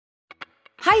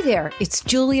Hi there, it's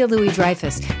Julia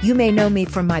Louis-Dreyfus. You may know me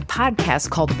from my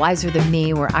podcast called Wiser Than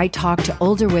Me, where I talk to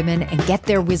older women and get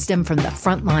their wisdom from the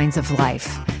front lines of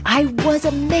life. I was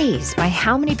amazed by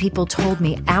how many people told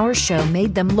me our show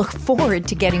made them look forward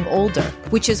to getting older,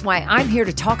 which is why I'm here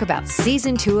to talk about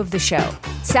season 2 of the show.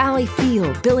 Sally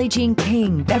Field, Billie Jean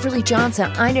King, Beverly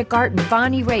Johnson, Ina Garten,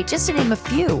 Bonnie Raitt, just to name a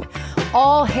few.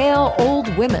 All hail old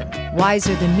women.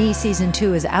 Wiser Than Me season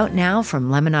 2 is out now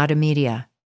from Lemonada Media.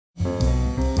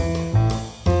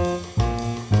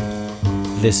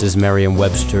 This is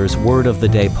Merriam-Webster's Word of the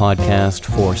Day podcast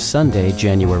for Sunday,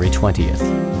 January 20th.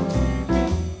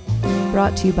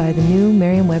 Brought to you by the new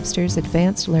Merriam-Webster's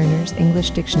Advanced Learners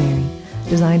English Dictionary,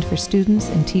 designed for students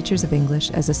and teachers of English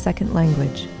as a second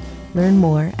language. Learn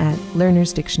more at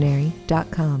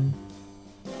learnersdictionary.com.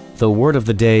 The word of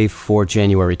the day for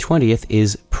January 20th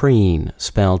is preen,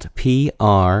 spelled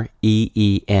P-R-E-E-N.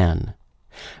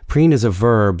 Preen is a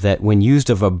verb that, when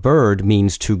used of a bird,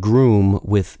 means to groom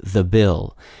with the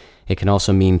bill. It can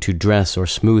also mean to dress or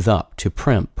smooth up, to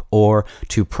primp, or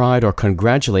to pride or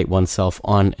congratulate oneself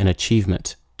on an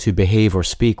achievement, to behave or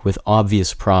speak with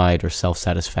obvious pride or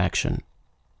self-satisfaction.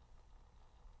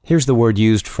 Here's the word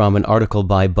used from an article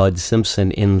by Bud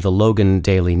Simpson in the Logan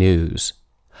Daily News.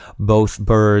 Both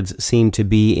birds seem to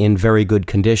be in very good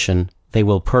condition. They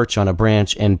will perch on a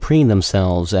branch and preen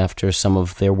themselves after some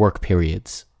of their work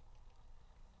periods.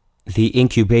 The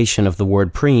incubation of the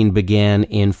word preen began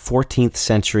in 14th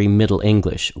century Middle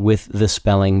English with the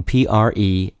spelling P-R-E-N-E-N,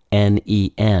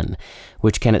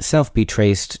 which can itself be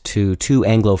traced to two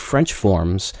Anglo-French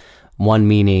forms, one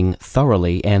meaning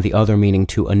thoroughly and the other meaning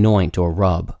to anoint or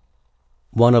rub.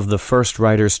 One of the first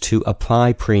writers to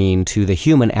apply preen to the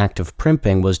human act of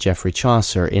primping was Geoffrey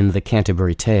Chaucer in the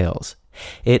Canterbury Tales.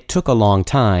 It took a long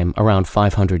time, around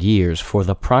 500 years, for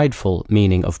the prideful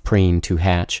meaning of preen to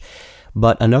hatch,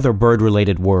 but another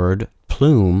bird-related word,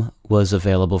 plume, was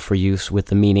available for use with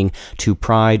the meaning to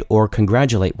pride or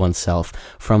congratulate oneself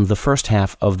from the first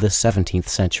half of the 17th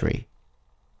century.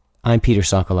 I'm Peter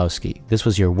Sokolowski. This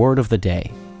was your Word of the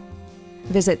Day.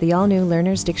 Visit the all-new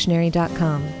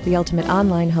learnersdictionary.com, the ultimate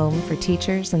online home for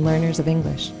teachers and learners of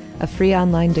English. A free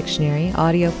online dictionary,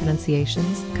 audio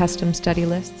pronunciations, custom study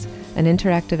lists, and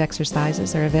interactive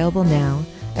exercises are available now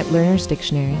at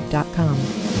learnersdictionary.com.